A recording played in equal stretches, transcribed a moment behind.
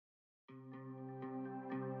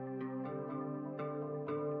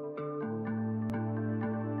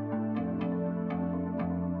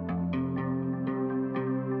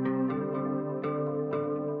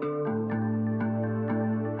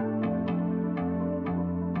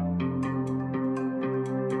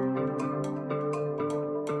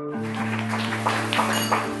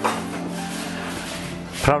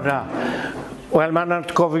Prawd na. Wel, mae'n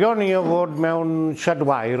atgofio ni o fod mewn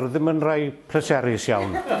siadwair ddim yn rhai pleserus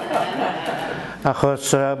iawn.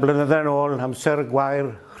 Achos blynyddoedd yn ôl, amser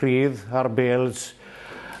gwair, rhydd ar bêls,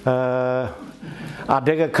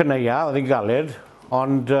 adeg y cyneia oedd hi'n galed,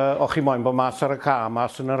 ond o'ch chi moyn bod mas ar y ca,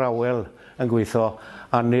 mas yn yr awel yn gweithio,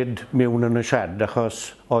 a nid mewn yn y sied, achos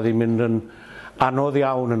oedd hi'n mynd yn anodd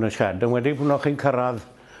iawn yn y sied. Yn wedi pan o'ch chi'n cyrraedd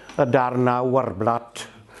y darn a warblat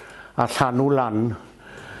a llanw lan,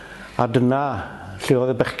 a dyna lle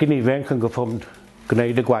oedd y bechgyn ifanc yn goffod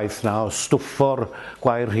gwneud y gwaith na, o stwffo'r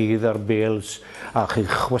gwair rhydd ar bêls, a chi'n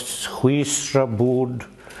chwistra bwd,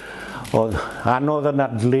 oedd anodd yn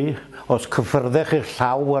adlu, os cyffyrddech eich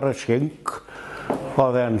llaw ar y sinc,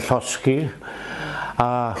 oedd e'n llosgi, a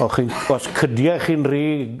os cydiech chi'n rhy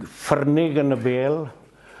ffyrnig yn y bêl,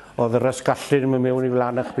 oedd yr ysgallun yn mynd mewn i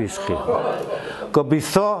flaen eich bys chi.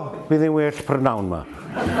 Gobeithio bydd hi'n well prynawn yma.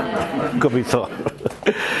 Gobeithio.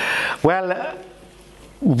 Wel,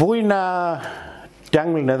 fwy na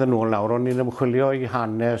 10 mlynedd yn ôl nawr, o'n i'n ymchwilio i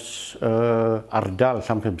hanes ardal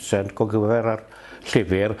Lanpumsaint, go gyfer ar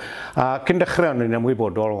llyfr, a cyn dechrau o'n i'n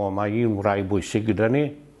ymwybodol o mae un wraig bwysig gyda ni,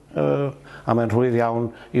 a mae'n rhwydd iawn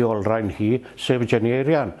i olrhain hi, sef Jenny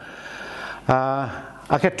Eirian.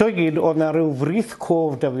 Ac eto i gyd, oedd yna rhyw frith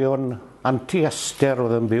cof dyfion anti-ester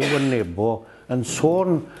oedd yn byw yn Nebo, yn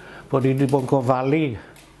sôn bod hi wedi bod yn gofalu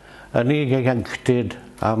yn ei ieuenctid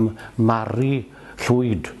am Mari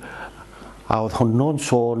Llwyd. A oedd hwnnw'n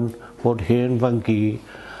sôn bod hen fangi,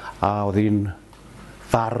 a oedd hi'n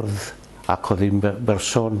fardd ac oedd hi'n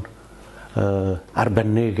berson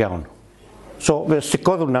arbennig iawn. So, fe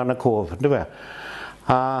sticodd hwnna yn y cof, ynddo fe?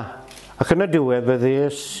 Ac yn y diwedd, fe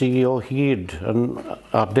ddes i o hyd yn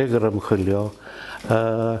adeg yr ymchwilio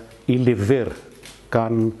i lyfr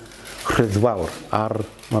gan Chryddfawr ar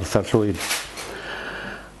Martha Llwyd.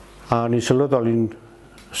 A ni sylweddoli'n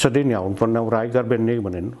sydyn iawn bod yna wraig arbennig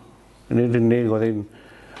fan hyn. Yn un unig oedd hi'n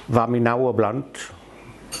fam i 9 o blant,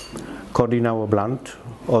 codi 9 o blant,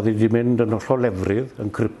 oedd hi wedi mynd yn hollol lefrydd, yn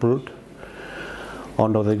crippled,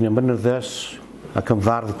 ond oedd hi'n ymynyddes ac yn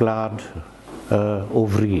fardd gwlad o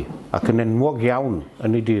fri, ac yn enwog iawn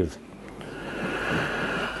yn ei dydd.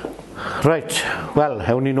 Reit, wel,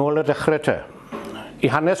 hewn ni nôl y dechrau te. I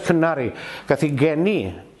hanes cynnar i, gath hi geni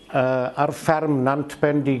ar fferm Nant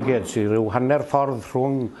Bendiged, sy'n rhyw hanner ffordd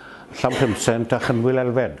rhwng Lanpumsaint a Chynwyl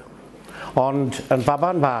Elfed. Ond yn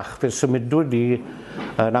baban fach, fe symudwyd i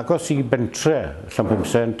yn agos i bentre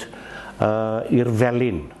Lanpumsaint i'r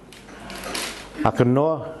Felin. Ac yno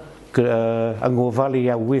yng ngofal i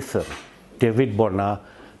Ewythr, David Bona,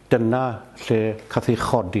 dyna lle cath ei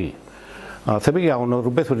chodi. A thebyg iawn, oedd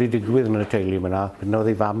rhywbeth wedi digwydd yn y teulu yma, bydd oedd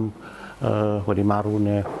ei fam wedi marw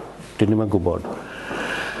neu dyn ni'n gwybod.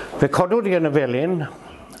 Fe codwyd i yn y Felin,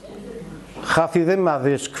 chath i ddim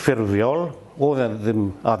addysg ffurfiol, oedd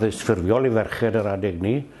ddim addysg ffurfiol i ferched yr adeg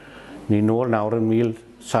ni nôl nawr yn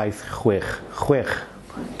 1766.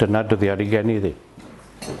 Dyna dyddiad i geni ddi.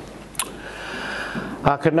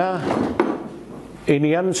 Ac yna, ein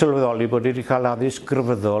ni yn sylweddoli bod wedi cael addysg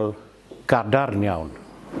grefyddol gadarn iawn.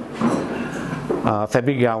 A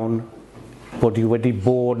thebyg iawn bod hi wedi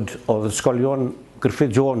bod oedd ysgolion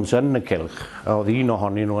Griffith Jones yn y cylch, a oedd un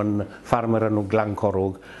ohonyn nhw yn ffarmer yn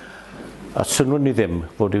Glancorwg, a synwn ni ddim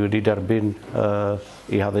bod hi wedi derbyn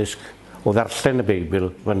i addysg o ddarllen y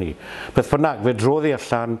Beibl fan ni. Beth bynnag, fe drodd hi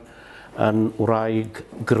allan yn wraig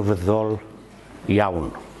grefyddol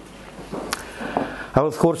iawn. A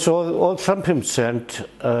wrth gwrs, oedd Lanpumsaint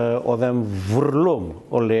oedd e'n fwrlwm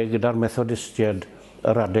o le gyda'r Methodistiaid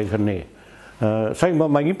yr adeg hynny.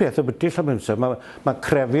 Mae un peth o byti Lanpumsaint, mae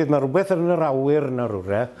crefydd, mae rhywbeth yn yr awyr yn yr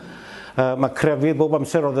wre, mae crefydd bob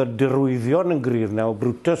amser oedd y dirwyddion yn gryf na, o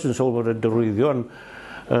Brutus yn sôn bod y dirwyddion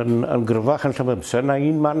yn gryfach yn Lanpumsaint, a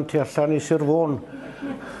un man tu allan i Sir Fôn.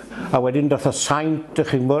 A wedyn dath y Saint, ych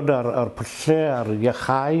chi'n bod, ar pylle, ar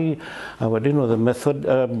iachau, a wedyn oedd y method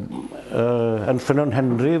yn Ffynnon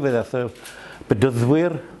Henry, fe ddath y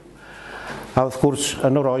bedyddwyr. A wrth gwrs,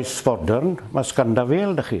 yn yr oes fodern, mae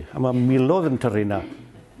Scandafel, dych chi, a mae miloedd yn tyrru na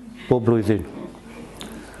bob blwyddyn.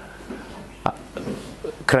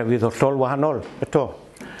 Crefydd hollol wahanol, eto.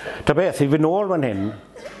 Ta beth, i fy nôl fan hyn,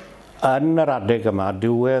 yn yr adeg yma,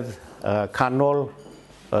 diwedd canol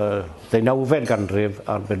 19fed ganrif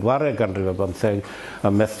a'r 14eg ganrif ar 15, y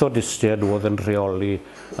Methodistiaid oedd yn rheoli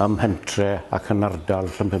ym Mhentre ac yn ardal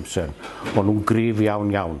Lanpumsaint. O'n nhw'n gryf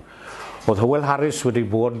iawn iawn. Oedd Hywel Harris wedi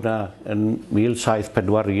bod na yn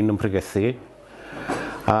 1741 yn Pregethu,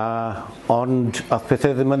 ond oedd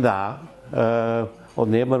pethau ddim yn dda,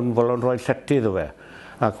 oedd neb yn fodlon rhoi llety iddo fe.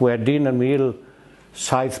 Ac wedyn yn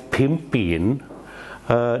 1751,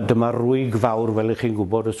 dyma rwyg fawr fel ych chi'n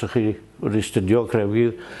gwybod os ych chi wedi studio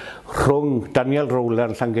crefydd rhwng Daniel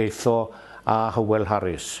Rowland Llangeitho a Hywel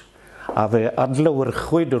Harris. A fe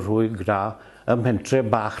adlewyrchwyd y rwyg na ym mhentre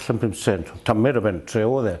bach Lanpumsaint. Tamed y pentre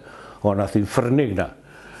oedd e, ond nath i'n ffyrnig na.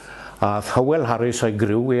 A Hywel Harris a'i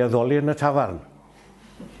griw ei addoli yn y tafarn.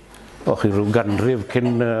 O'ch chi rhyw ganrif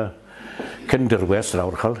cyn dirwes yr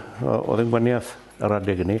awrchal, oedd yn gwaniaeth yr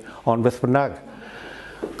adeg ni, ond beth bynnag.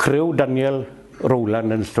 Criw Daniel Rowland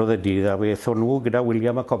yn llwyd y dydd a fe eithon nhw gyda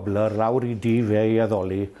William a Cobler lawr i dŷ fe i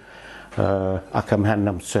addoli ac ymhen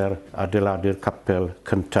amser adeiladu'r capel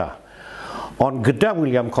cynta. Ond gyda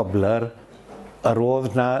William Cobler, yr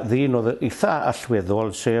oedd na ddyn oedd eitha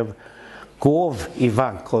allweddol, sef gof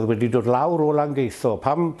ifanc oedd wedi dod lawr o Langeitho.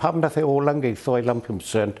 Pam dath e o Langeitho i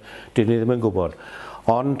Lanpumsaint, dyn ni ddim yn gwybod.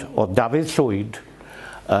 Ond oedd Dafydd Llwyd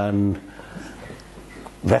yn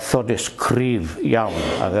fethodus cryf iawn,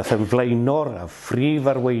 a ddath yn flaenor a phrif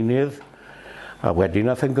arweinydd, a wedyn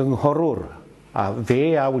dath yn gynghorwr. A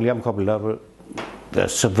fe a William Cobler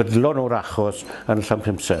sefydlon o'r achos yn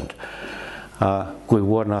Lanpumsaint. A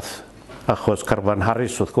gwywon nath achos Carfan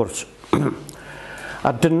Harris wrth gwrs.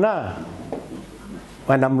 A dyna,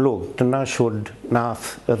 mae'n amlwg, dyna siwrd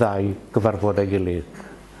nath y ddau gyfarfod ei gilydd,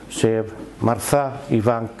 sef Martha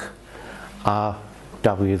ifanc a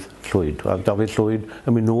Dafydd Llwyd. A Dafydd Llwyd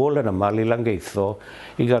yn mynd nôl yn ymal i Langeitho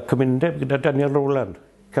i gael cymundeb gyda Daniel Rowland,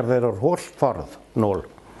 cerdded o'r holl ffordd nôl.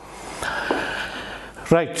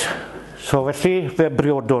 Reit, so felly fe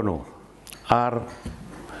briodo nhw ar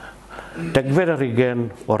 10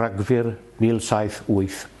 o Ragfyr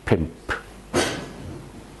 1785.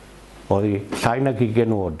 Oedd hi llai nag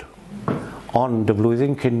 20 oed. Ond y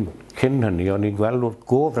flwyddyn cyn hynny, o'n i'n gweld o'r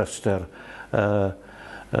gofrester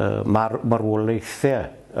marwolaethau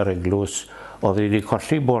yr eglwys, oedd hi wedi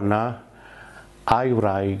colli bona a'i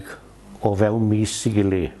wraig o fewn mis i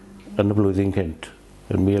gili yn y flwyddyn cynt,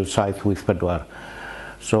 yn 1784.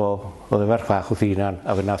 So, oedd y ferch fach wrth unan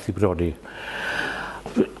a fe nath i briodi.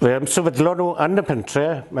 Fe ymsefydlo nhw yn y pentre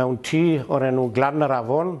mewn tŷ o'r enw Glan yr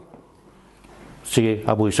Afon, sy'n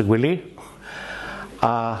a bwys y gwili,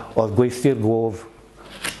 a oedd gweithwyr gof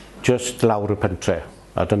just lawr y pentre.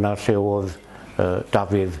 A dyna lle oedd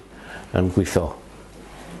Dafydd yn gweithio.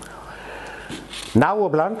 9 o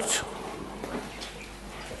blant: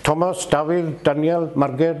 Thomas, Dafydd, Daniel,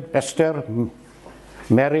 Margaret, Esther,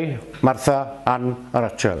 Mary, Martha, Ann a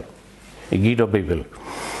Rachel. I gyd o Beibl.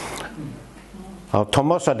 A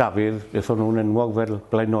Thomas a Dafydd, eithon nhw'n enwog fel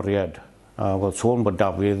blaenoriaid. A oedd sôn bod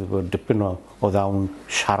Dafydd bod dipyn o ddawn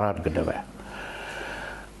siarad gyda fe.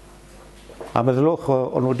 A meddylwch,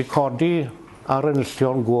 o'n nhw wedi codi ar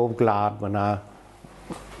enillion gof glad fyna,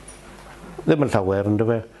 ddim yn llawer ynddo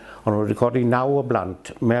fe, ond nhw wedi codi 9 o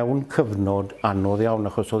blant mewn cyfnod anodd iawn,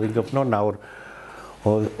 achos oedd hi'n gyfnod nawr,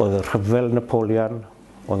 oedd y rhyfel Napoleon,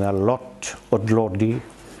 oedd yna lot o dlodi,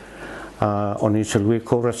 a o'n i'n sylwi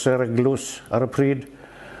cofresau'r eglwys ar y pryd,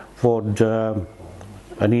 fod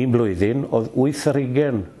yn un blwyddyn, oedd 8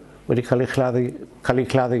 wedi cael ei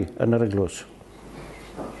chladdu yn yr eglwys.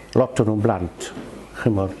 Lot o nhw'n blant,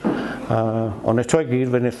 chymod. Ond eto i gyd,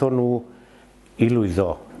 fe wnaethon nhw i lwyddo.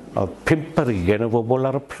 Oedd 5 o bobl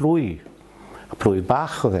ar y plwy. Y plwy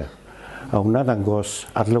bach oedd e. A hwnna ddangos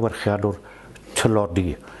adlewyrchiad o'r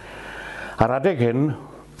tylodi. Ar adeg hyn,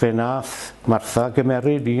 fe nath Martha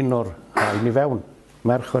gymeryd un o'r rhain i fewn.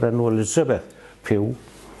 Merch o'r enw Elizabeth Pugh,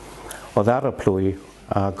 oedd ar y plwy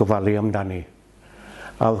a gofalu amdani.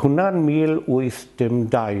 A oedd hwnna'n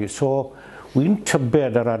 1812, so wy'n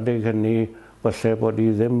tybed ar adeg hynny falle bod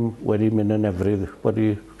i ddim wedi mynd yn efrydd, bod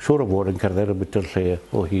i siŵr o fod yn cerdded y bit o'r lle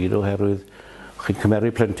o hyd oherwydd chi'n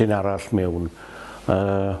cymeru plentyn arall mewn.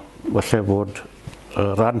 Falle bod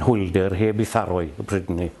ran hwylder heb i tharoi y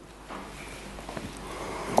pryd ni.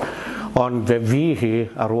 Ond fe fi hi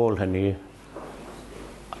ar ôl hynny,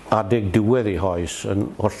 adeg diwedd ei hoes yn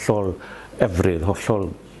hollol efrydd,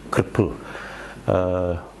 hollol cripl.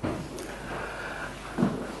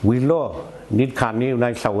 Wylo, nid canu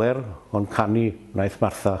wnaeth llawer, ond canu wnaeth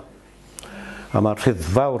Martha. A mae'r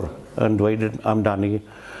rhyddfawr yn dweud amdani,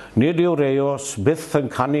 nid yw'r eos byth yn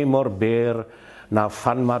canu mor ber na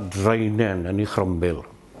phan mae draenen yn ei chrombil.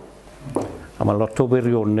 A mae lot o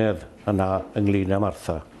wirionedd yna ynglyn â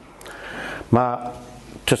Martha. Mae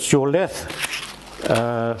tystiolaeth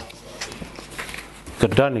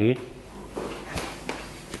gyda ni,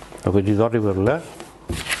 a wedi ddod i wyrle,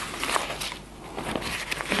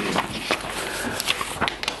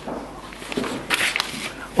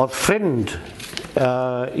 oedd ffrind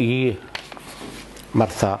i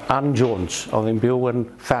Martha, Ann Jones, oedd hi'n byw yn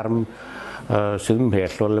fferm sydd yn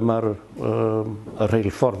mhell o le mae'r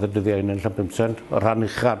rheilffordd y dyddiau yn Lanpumsaint, rhan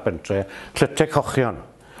uchaf bentre, Llytau Cochion.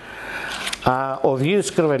 A oedd hi'n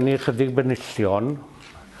ysgrifennu chydig benillion,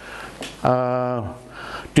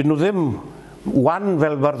 dyn nhw ddim wan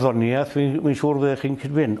fel barddoniaeth, mi'n siŵr fyddech chi'n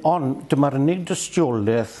cydfyn, ond dyma'r unig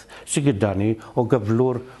dystiolaeth sydd gyda ni o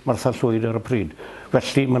gyflwr Martha Llwyd ar y pryd.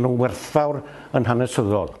 Felly maen nhw'n werthfawr yn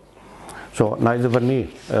hanesyddol. So, na i ddyfynnu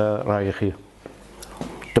rai i chi.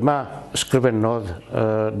 Dyma ysgrifennodd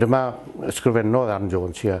Ann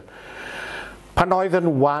Jones, ia. Pan oedd yn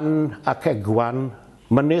wan ac egwan,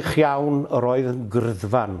 mynych iawn yr oedd yn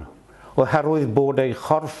gryddfan, oherwydd bod ei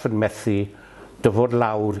chorff yn methu dyfod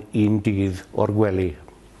lawr un dydd o'r gwely.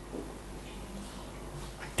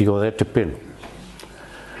 Dioddau tipyn.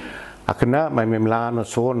 Ac yna mae'n mynd mlaen y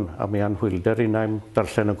sôn am ei anhwylder unau'n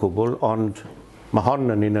darllen y gwbl, ond mae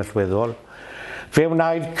hon yn un allweddol. Fe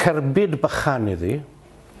wnaed cerbyd bychan iddi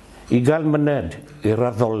i gael myned i'r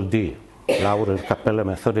addoldi lawr i'r capel y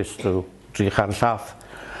Methodist o 300 llath,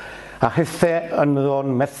 a hithau ynddo'n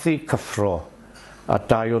methu cyffro a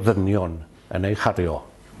 2 o ddynion yn ei chario.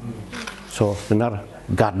 So, dyna'r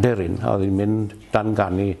gader un, a oedd hi'n mynd dan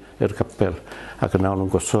ganu i'r capel, ac yna o'n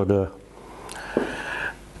gosod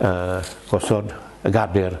y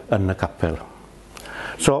gader yn y capel.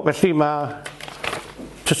 So, felly mae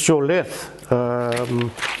tystiolaeth,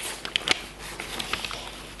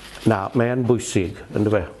 mae'n bwysig,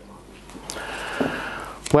 ynddo fe.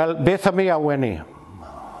 Wel, beth am ei awen ni?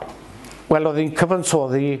 Wel, oedd hi'n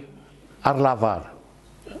cyfansoddi ar lafar,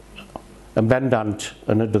 yn bendant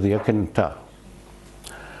yn y dyddiau cynta.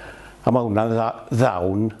 A mae hwnna'n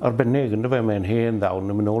ddawn arbennig, ynddo fe, mae'n hen ddawn,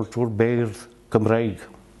 yn mynd ôl trwy'r beirdd Gymreig.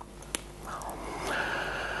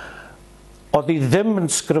 Oedd hi ddim yn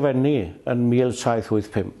sgrifennu yn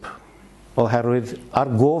 1785, oherwydd ar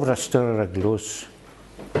gofrestr yr eglwys,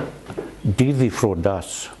 dydd i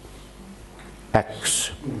ffrodas,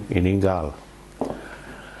 X i ni'n gael.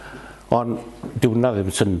 Ond diwna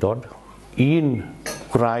ddim syndod. Un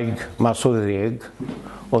gwraig mas o 10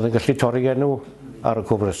 oedd yn gallu torri enw ar y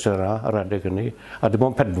cofrestr yna, ar adeg hynny, a dim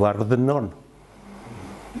ond 4 ddynon.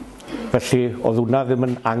 Felly oedd hwnna ddim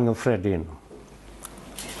yn anghyffredin.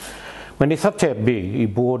 Mae'n eitha tebyg i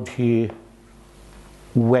bod hi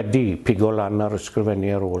wedi pigo lan ar ysgrifennu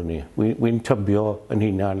ar ôl ni. Wy'n tybio yn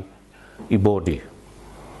hunan i bod hi.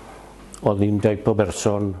 Oedd hi'n deip o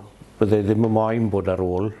berson, bydde ddim yn moyn bod ar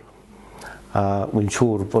ôl, a wy'n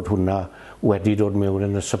siŵr bod hwnna wedi dod mewn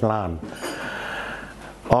yn y symlan.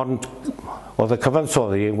 Ond oedd y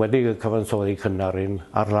cyfansoddi, wedi y cyfansoddi cynnar un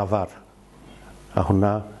ar lafar, a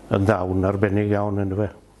hwnna yn ddawn arbennig iawn yn y fe.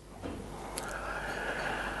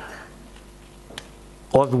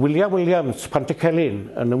 Oedd Williams Pantycelyn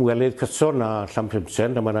yn ymwelydd cyson â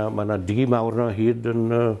Lanpumsaint, a mae yna dŷ mawr yno hyd yn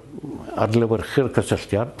adlewyrchu'r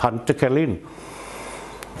cysylltiad, Pantycelyn.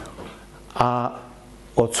 A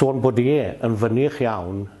oedd sôn bod yn fynych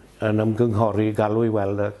iawn yn ymgynghori, galw i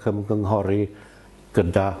weld ac ymgynghori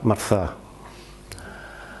gyda Martha.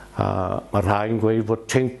 A mae rhai'n gweud bod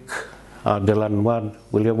Tink a dylanwad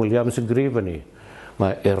William Williams yn grif yn ni.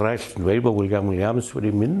 Mae eraill yn dweud bod William Williams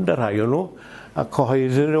wedi mynd ar rhai o nhw a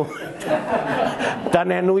cyhoeddi nhw dan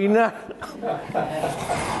enw una.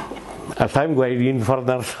 Allai'n gweud un ffordd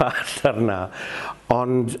na'r llall arna,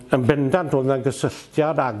 ond yn bendant oedd yna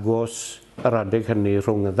gysylltiad agos yr adeg hynny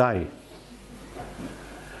rhwng y ddau.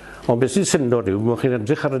 Ond beth sy'n syndod yw, mwyn chi'n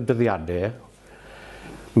edrych ar y dyddiadau,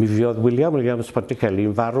 mi fiodd William Williams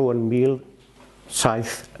Pantycelyn farw yn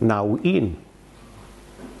 1791.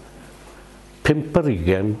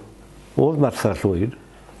 25 oedd Martha Llwyd.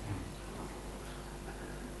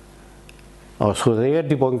 Os oedd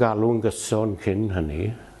wedi bod yn galw yn gyson cyn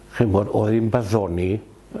hynny, chi'n bod oedd hi'n baddoni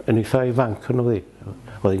yn eitha ifanc yn oedd hi.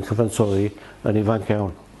 Oedd hi'n cyfansoddi yn ifanc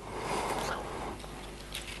iawn.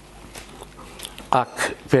 Ac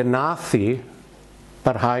fe nath hi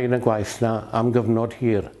barhau yn y gwaith na am gyfnod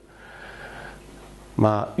hir.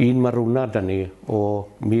 Mae un marwna da ni o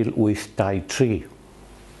 1823.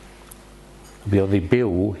 Fe oedd hi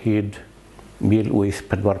byw hyd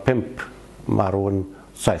 1845, marw yn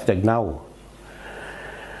 79.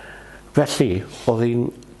 Felly, oedd hi'n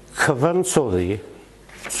cyfansoddi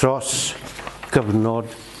dros gyfnod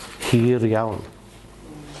hir iawn.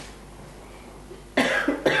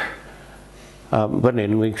 Fan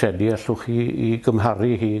hyn, wy'n credu allwch chi i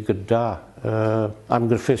gymharu hi gyda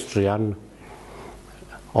Angriffis Drian,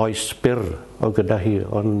 oes byr o gyda hi,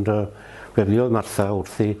 ond fe fiodd Martha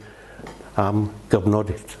wrthi am gyfnod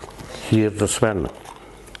hir dros ben.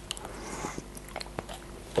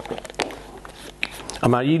 A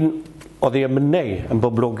mae un oedd ei emynau yn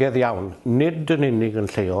boblogaidd iawn, nid yn unig yn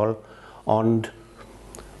lleol, ond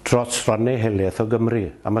dros rannau helaeth o Gymru.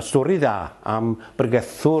 A mae stori dda am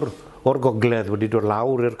bregethwr o'r gogledd wedi dod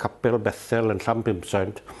lawr i'r capel Bethel yn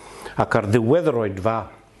Lanpumsaint, ac ar ddiwedd yr oedfa,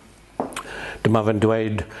 dyma fe'n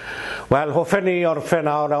dweud, wel, hoffen ni orffen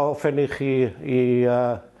nawr a hoffen i chi i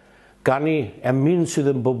gannu emyn sydd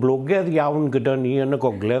yn boblogaidd iawn gyda ni yn y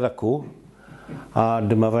gogledd acw, a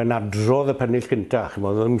dyma fe'n adrodd y pennill cynta.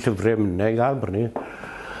 Chymodd ddim llyfrau mynnau i gael brynu.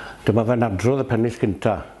 Dyma fe'n adrodd y pennill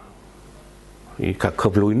cynta i cael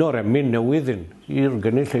cyflwyno'r emyn newydd i'r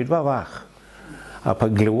gynulleidfa fach. A pa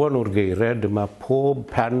glywon nhw'r geiriau, dyma pob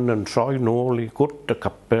pen yn troi nôl i gwrt y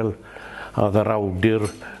capel a oedd yr awdur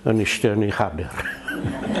yn eistedd yn ei chader.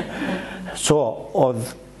 So,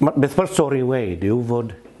 beth mae'r stori weid yw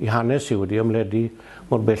fod i hanes i wedi ymledu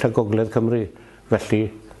mor bell a gogledd Cymru, felly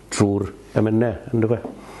drwy'r emynau, ynddo fe.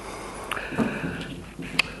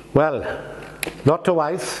 Wel, lot o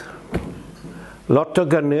waith, lot o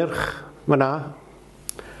gynnyrch fyna,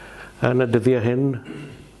 yn y dyddiau hyn,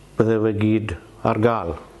 bydde fe gyd ar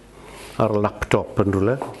gael, ar laptop yn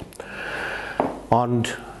rhywle, ond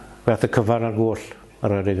beth y cyfan ar goll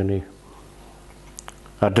ar adeg hynny.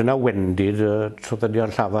 A dyna wendid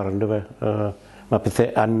troddediad llafar, ynddo fe. Mae pethau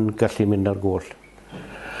yn gallu mynd ar goll.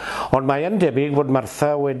 Ond mae yn debyg fod Martha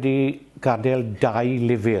wedi gadael 2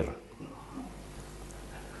 lyfr.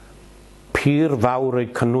 Pur fawr ei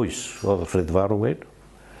cynnwys, oedd Rhyddfar yn weid,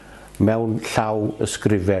 mewn llaw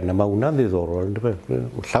ysgrifen. A mae hwnna'n ddiddorol, ynddo fe.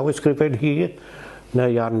 Llaw ysgrifen hi,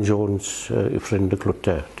 neu Ian Jones i ffrind y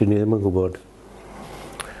clwtau. Dyn ni ddim yn gwybod.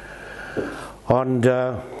 Ond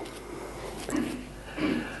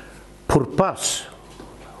pwrpas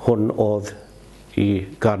hwn oedd i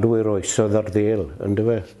gadw i'r oesoedd ar ddel, ynddo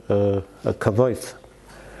fe, y cyfoeth.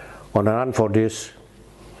 Ond yn anffodus,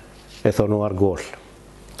 eithon nhw ar goll.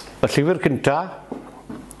 Y llyfr cynta,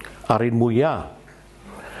 ar un mwyaf,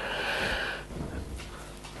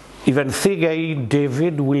 i fenthyg ei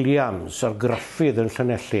David Williams ar graffydd yn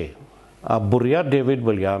Llanelli. A bwriad David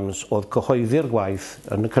Williams oedd cyhoeddi'r gwaith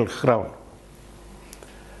yn y cylchgrawn.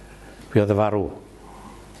 Fi oedd y farw.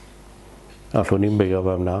 Allwn ni'n beio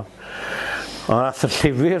fe yna. Ond ath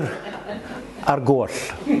y llyfr ar goll.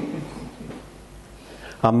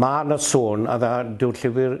 A mae yna sôn, a dyw'r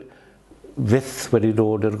llyfr fyth wedi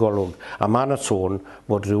dod i'r golwg, a mae yna sôn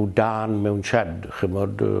bod rhyw dan mewn shed,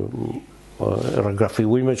 chymod, yr argraffu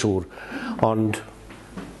wy'n mae'n siŵr, ond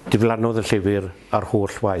diflannodd y llyfr ar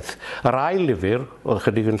holl waith. Yr ail lyfr, oedd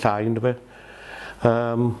chydig yn llai, ynddo fe,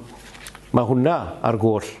 mae hwnna ar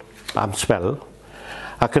goll am sbel,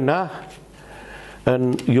 ac yna,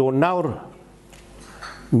 yn Ionawr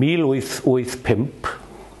 1885,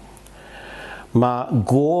 mae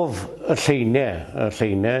gof y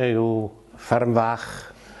lleinau yw fferm fach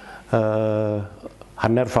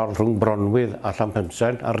hanner ffordd rhwng Bronwydd a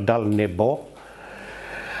Lanpumsaint, ardal Nebo,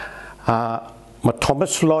 a mae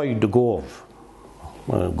Thomas Lloyd y gof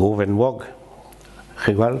enwog,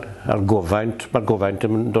 chi'n gweld, mae'r gofaint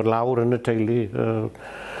yn dod lawr yn y teulu,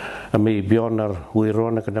 y meibion a'r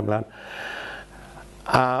hwyron ac yn ymlaen.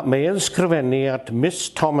 A mae e'n sgrifennu at Miss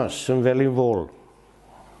Thomas yn Felin Fôl,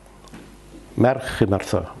 merch i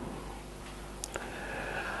Martha.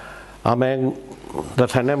 A mae'n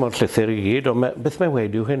ddarllenau mor llythyr i gyd, ond beth mae'n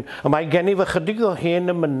wedi yw hyn. A mae gen i fy chydig o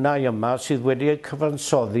hen emynau yma sydd wedi eu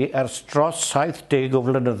cyfansoddi ers dros 70 o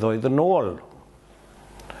flynyddoedd yn ôl.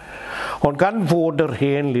 Ond gan fod yr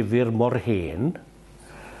hen lyfr mor hen,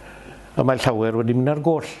 a mae llawer wedi mynd ar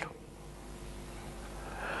goll.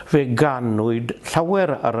 Fe ganwyd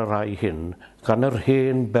llawer ar y rai hyn gan yr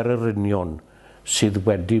hen bererinion sydd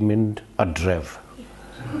wedi mynd adref.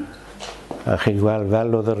 A chi'n gweld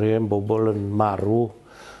fel oedd yr hen bobl yn marw,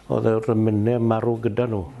 oedd yr emynau marw gyda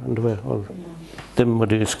nhw, oedd ddim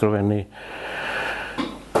wedi ysgrifennu.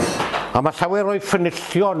 A mae llawer o'i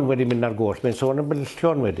ffynillion wedi mynd ar goll, mae'n sôn am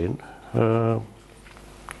ffynillion wedyn.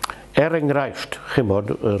 Enghraifft,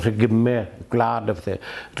 chymod, rhygymau, gwlad a bethau,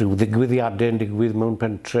 rhyw ddigwyddiadau yn digwydd mewn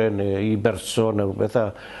pentre neu i berson neu beth a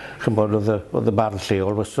chymod oedd y barn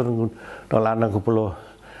lleol, wastad yn dod lan yn gwbl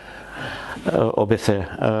o bethau.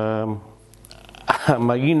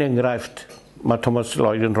 Mae un enghraifft, mae Thomas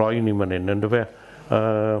Lloyd yn rhoi ni man hyn, ynddo fe.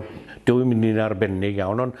 Dwi'n mynd i'n arbennig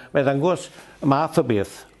iawn, ond mae ddangos y math o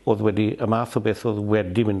beth oedd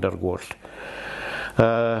wedi mynd ar goll.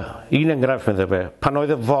 Un enghraifft meddwl fe, pan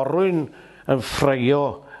oedd y forwyn yn ffreio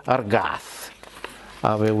ar gath,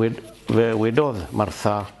 a fe wedodd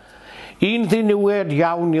Martha, un ddiniwed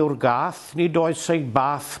iawn yw'r gath, nid oes ei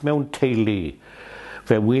bath mewn teulu.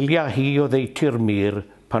 Fe wylia hi o ddeiti'r mir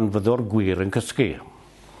pan fyddo'r gwir yn cysgu.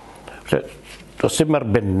 Does dim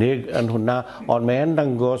arbennig yn hwnna, ond mae'n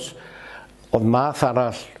dangos oedd math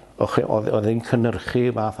arall oedd e'n cynnyrchu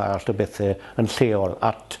math all y bethau yn lleol,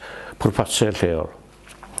 at pwrpasau lleol.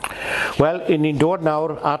 Wel, i ni'n dod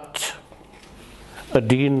nawr at y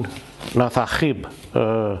dyn nath achub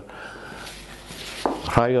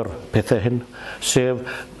rhai o'r pethau hyn, sef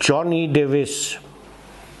John E. Davies,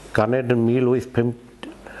 ganed yn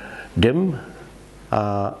 1850, a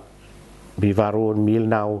bu farw yn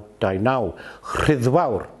 1929.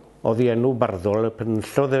 Rhyddfawr oedd ei enw barddol, y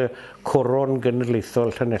penillodd y Coron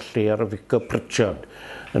Genedlaethol Llanelli ar y Vicar Pritchard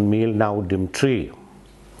yn 1913.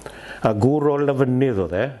 A gŵr o Lyfynydd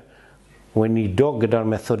oedd e, weinidog gyda'r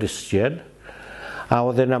Methodistiaid, a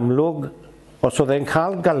oedd e'n amlwg, os oedd e'n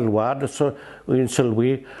cael galwad, os oedd e'n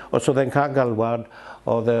sylwi, os oedd e'n cael galwad,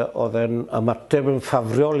 oedd e'n ymateb yn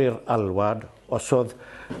ffafriol i'r alwad, os oedd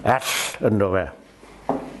ynddo fe.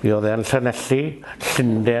 Mi oedd e'n Llanelli,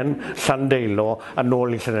 Llundain, Llandeilo, a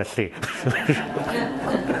nôl i Llanelli.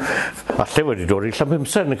 Falle wedi dod i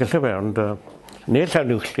Lanpumsaint, galle fe, ond neu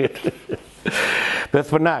Llanuwchlyd.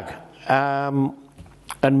 Beth bynnag.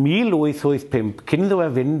 Yn 1885, cyn iddo fe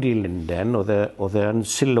fynd i Llundain, oedd e yn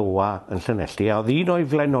Siloa yn Llanelli, a oedd un o'i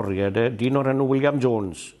flaenoriaid, dyn o'r enw William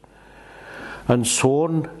Jones, yn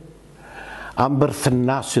sôn am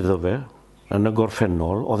berthynas iddo fe yn y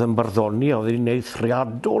gorffennol, oedd yn barddoni, oedd e'n gwneud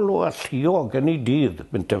thriadol o alluog yn ei dydd,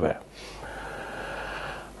 mynte fe.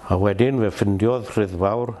 A wedyn fe ffindiodd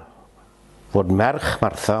Rhyddfawr fod merch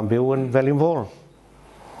Martha yn byw yn Felinfôl.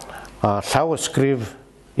 A llaw ysgrif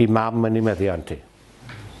i mam yn ei meddiant i.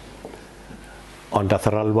 Ond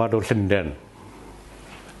dath yr alwad o Llundain,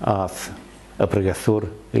 ath y bregethwr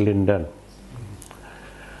i Llundain.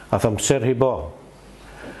 Ath amser hibo.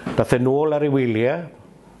 Dath e nôl ar ei wyliau,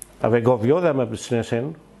 a fe gofiodd am y busnes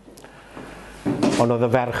hyn, ond oedd y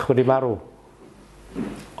ferch wedi marw.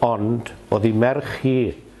 Ond oedd ei merch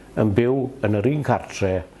hi yn byw yn yr un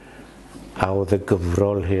cartre, a oedd y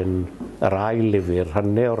gyfrol hyn, yr ail lyfr,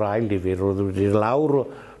 rhannu o'r ail lyfr, oedd wedi lawr o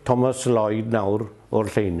Thomas Llwyd nawr o'r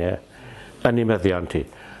lleunau, yn ei meddiant hi.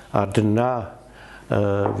 A dyna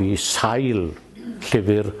fi sail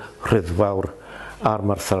llyfr Rhyddfawr ar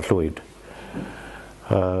Martha Llwyd.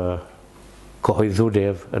 Cyhoeddwyd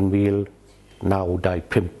ef yn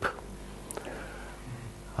 1925.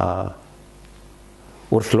 A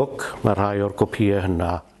wrth lwc, mae rhai o'r gopïau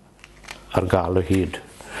hynna ar gael o hyd.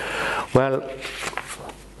 Wel,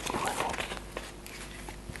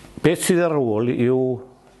 beth sydd ar ôl yw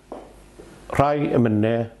rhai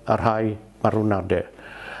emynau a rhai marwnadau.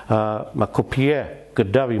 Mae copïau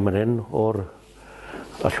gyda fi man hyn o'r,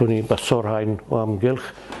 allwn ni baso rhain o amgylch,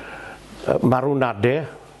 marwnadau.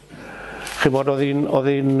 Chymod, oedd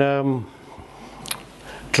hi'n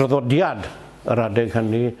traddodiad yr adeg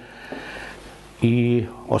hynny i,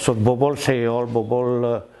 os oedd bobl lleol, bobl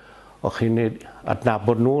o'ch chi'n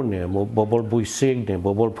adnabod nhw, neu bobl bwysig, neu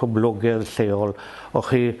bobl poblogaidd lleol, o'ch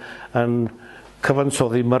chi yn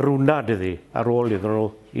cyfansoddi marwnad iddi ar ôl iddyn nhw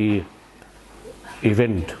i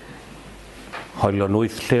fynd. Hoelon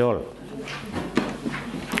wyth lleol.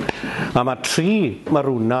 A mae 3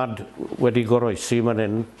 marwnad wedi goroesi man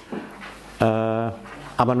hyn,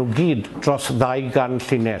 a maen nhw gyd dros 200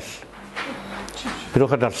 llinell.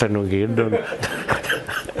 Bydwch a darllen nhw gyd.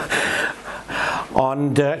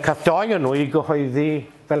 Ond cath 2 yn nhw i gyhoeddi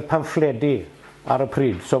fel pamffledi ar y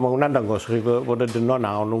pryd. So mae hwnna'n dangos chi fod y dyno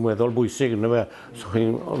na, ond nhw'n meddwl bwysig yna fe. So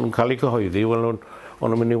chi'n cael ei gyhoeddi, wel ond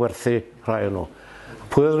nhw'n mynd i werthu rhai o'n nhw.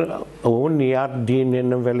 Pwy oedd Neuadd dyn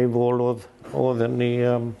yn Felinfôl oedd yn ei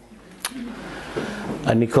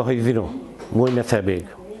cyhoeddi nhw, mwy na thebyg.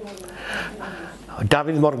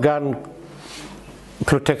 Dafydd Morgan,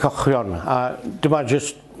 Clwtau Cochion, a dyma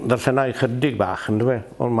jyst ddarllenau chydig bach, yn dweud,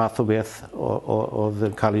 o'r math o beth oedd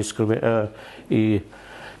yn cael ei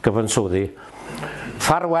gyfansoddi.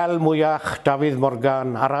 Ffarwel mwyach Dafydd Morgan,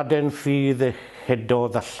 ar aden ffydd e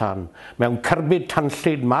hedodd allan, mewn cyrbyd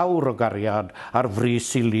tanllyd mawr o gariad ar frys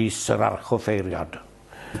i lys yr archoffeiriad.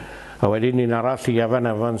 A wedyn ni'n arall i Evan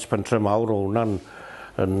Evans, pentre mawr o hwnna'n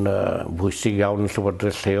yn bwysig iawn yn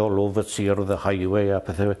llywodraeth lleol o fytsir o the highway a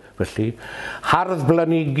pethau felly. Hardd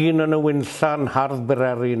blanigyn yn y wynllan, hardd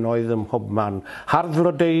bererin oedd ym mhobman, hardd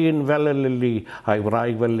flodein fel y lili a'i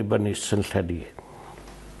wraig fel Libanus yn lledu.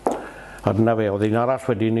 A dyna fe, oedd un arall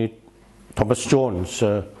wedi ni Thomas Jones,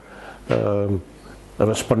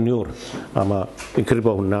 yr esboniwr, a fi'n credu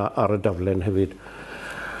bod hwnna ar y daflen hefyd.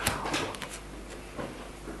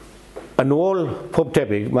 Yn ôl pob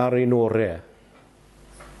tebyg, mae'r un orau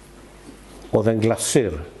oedd yn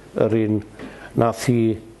glasur, yr un nath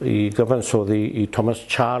i gyfansoddi i Thomas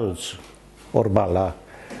Charles o'r Bala,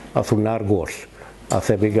 a hwnna ar goll, a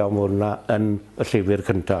thebyg iawn fod hwnna yn y llyfr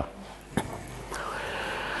cyntaf.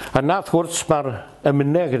 Yna, wrth gwrs, mae'r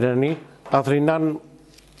emynedd gyda ni, a ddrina'n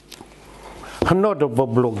hynod o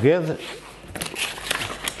boblogydd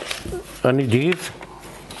yn ei dydd.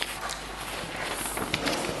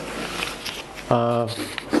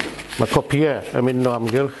 Mae copiau yn mynd o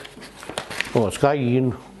amgylch. O, sga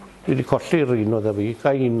un, dwi wedi colli'r un o dda fi,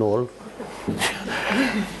 ga un nôl.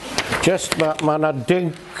 Just, mae yna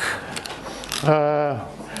dinc,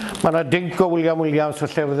 mae yna dinc o William Williams,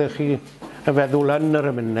 falle fyddech chi yn feddwl yn yr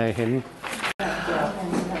emynedd hyn.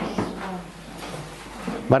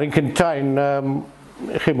 Mae'r un cynta un,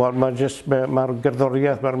 mae'r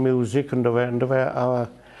gerddoriaeth, mae'r music yn dyfe, a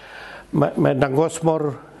mae'n dangos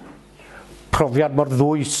profiad mor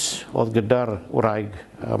ddwys oedd gyda'r wraig,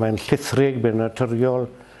 a mae'n llithrig, mae'n naturiol,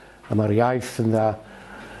 a mae'r iaith yn dda.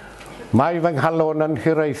 Mae fy nghalon yn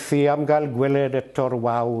hiraethu am gael gweled eto'r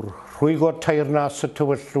wawr, rhwygo teyrnas y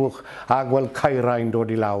tywyllwch a gweld caerau'n dod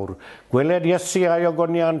i lawr. Gweled Iesu a'i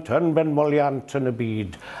ogoniant yn benmoliant yn y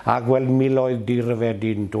byd, a gweld miloedd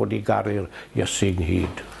dirfedyn dod i garu'r Iesu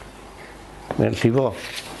ynghyd. Mae'n llifo.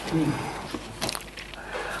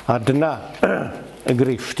 A dyna y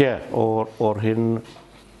greifftiau o'r hyn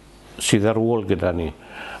sydd ar ôl gyda ni.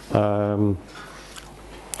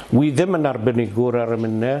 Wi ddim yn arbenigwr ar y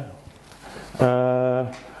mynnau,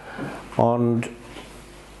 ond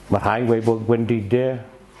mae rhai'n gweud bod gwendidau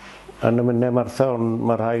yn y mynnau Martha, ond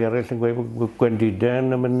mae rhai eraill yn gweud bod gwendidau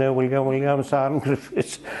yn y mynnau William San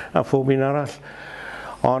Griffiths a phob un arall.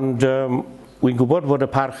 Ond wy'n gwybod fod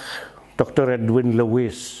y parch Dr Arwyn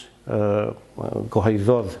Lewis,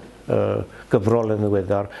 gyhoeddodd gyfrol yn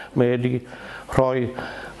ddiweddar, mae wedi rhoi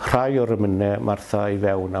rhai o'r emynau Martha i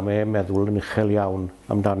fewn, a mae'n meddwl yn uchel iawn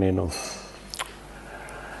amdanyn nhw.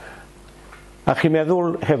 A chi'n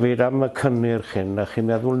meddwl hefyd am y cynnyrch hyn, a chi'n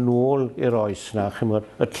meddwl nôl i'r oes na,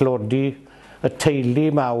 y tlodi, y teulu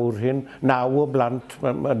mawr hyn, 9 o blant,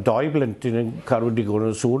 mae 2 blentyn yn cadw digon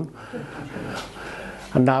yn sŵn,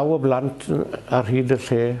 a 9 o blant ar hyd y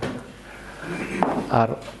lle,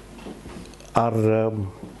 ar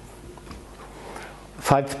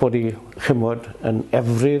ffaith bod i, chymod, yn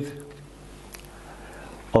efrydd,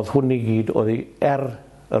 oedd hwn i gyd, oedd hi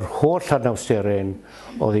yr holl anawsterau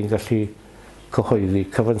oedd hi'n gallu cyhoeddi,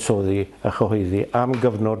 cyfansoddi a chyhoeddi am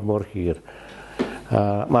gyfnod mor hir.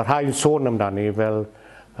 Mae rhai'n sôn amdani fel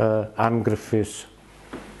Anne Griffiths,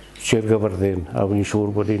 Sir Caerfyrddin, a wy'n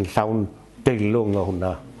siŵr bod hi'n llawn deilwng o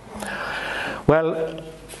hwnna. Wel,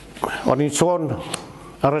 o'n i'n sôn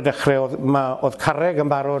ar y dechrau, oedd Carreg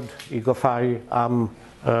yn barod i goffau am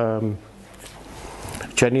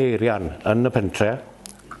Jenny Eirian yn y pentre.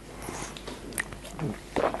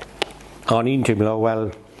 O'n i'n teimlo,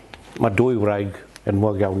 wel, mae 2 wraig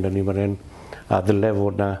enwog iawn dyn ni fan hyn, a ddyle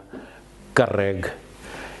fod na Carreg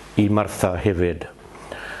i Martha hefyd.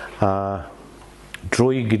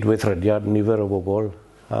 Drwy gydweithrediad nifer o bobl,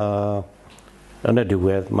 yn y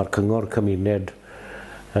diwedd mae'r cyngor cymuned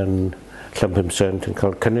yn Lanpumsaint yn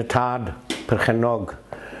cael caniatâd perchenog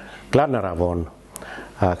glan yr afon,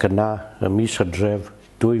 ac yna ym mis Hydref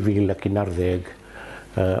 2011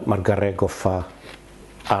 mae'r Carreg goffa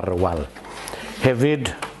ar y wal.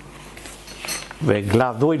 Hefyd, fe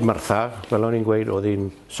gladdwyd Martha, fel o'n i'n gweud, oedd hi'n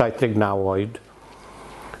 79 oed,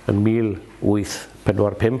 yn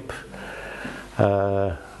 1845,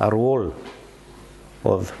 ar ôl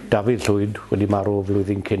oedd Dafydd Llwyd wedi marw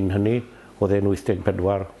flwyddyn cyn hynny, oedd e'n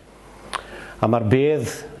 84. A mae'r bedd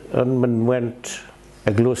yn mynwent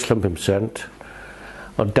eglwys Lanpumsaint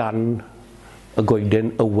o dan y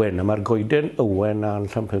goeden Awen. A mae'r goeden Awen a'n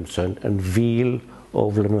Lanpumsaint yn 1000 o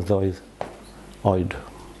flynyddoedd oed.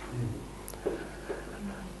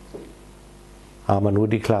 A maen nhw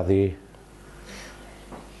wedi claddu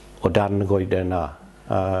o dan y goeden na.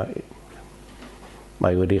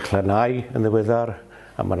 Mae wedi chlanhau yn ddiweddar,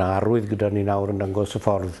 a mae yna arwydd gyda ni nawr yn dangos y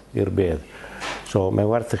ffordd i'r bedd. So mae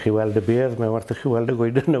werth i chi weld y bedd, mae werth i chi weld y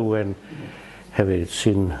goeden Awen hefyd,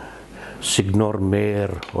 sy'n signo'r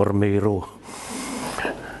mae'r o'r meirw.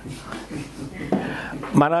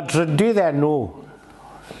 Mae yna drydydd enw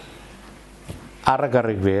ar y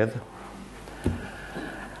garreg fedd,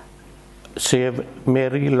 sef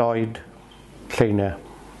Mary Lloyd Lleine,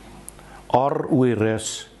 orwyrus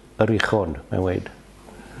yr uchod, mae'n weid.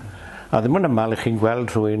 A ddim yn ymal i chi'n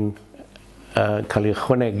gweld rhywun cael ei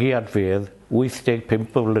ychwanegu at fedd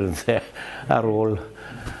 85 o flynydde ar ôl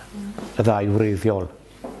y ddau wreiddiol.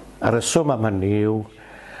 A reswm am hynny yw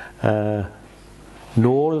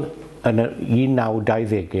nôl yn y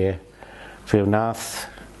 1920 fe wnaeth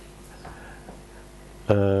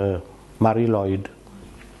Mary Lloyd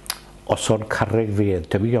osod carreg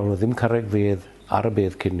fedd. Tebyg iawn, ddim carreg fedd ar y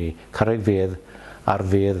bedd cyn ni, carreg fedd ar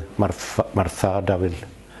fedd Martha a Dafydd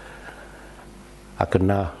ac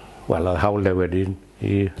yna, wel, oedd hawl le wedyn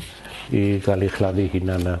i gael ei chladdu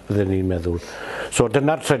hunan a byddwn ni'n meddwl. So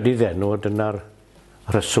dyna'r trydydd enw, dyna'r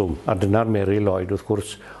rheswm, a dyna'r Mary Lloyd wrth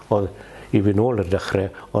gwrs, oedd i fi nôl y dechrau,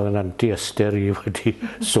 oedd yn anti-ystyr i wedi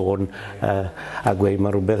sôn a gweud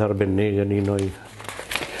mae rhywbeth arbennig yn un o'i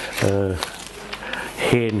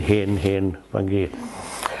hen fangi.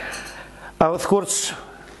 A wrth gwrs,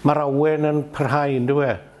 mae'r Awen yn parhau, yn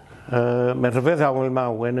dwi. Mae'n rhyfedd awel mae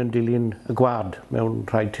Awen yn dilyn y gwad mewn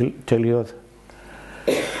rhai teuluodd.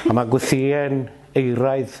 A mae gwythien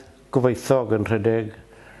eiraidd gyfoethog yn rhedeg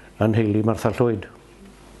yn heulu Martha Llwyd.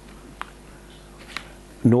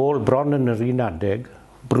 Nôl bron yn yr un adeg,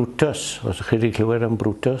 Brutus, os ydych chi wedi clywed am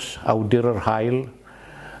Brutus, awdur yr hael,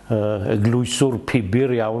 y glwyswr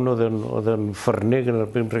pibir iawn oedd yn ffyrnig yn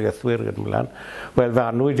erbyn bregethwyr gan ymlaen. Wel, fe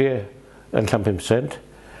anwyd yn Lanpumsaint,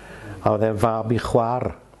 a oedd e'n fab i chwar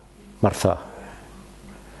Martha.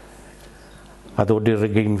 A ddod i'r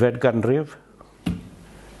 20fed ganrif,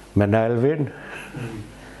 Mena Elfyn,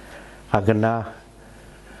 ac yna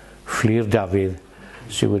Fflir Dafydd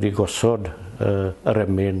sydd wedi gosod yr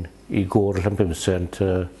emyn i gŵr Lanpumsaint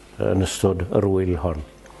yn ystod yr wyl hon.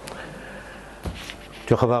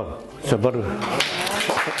 Diolch yn fawr.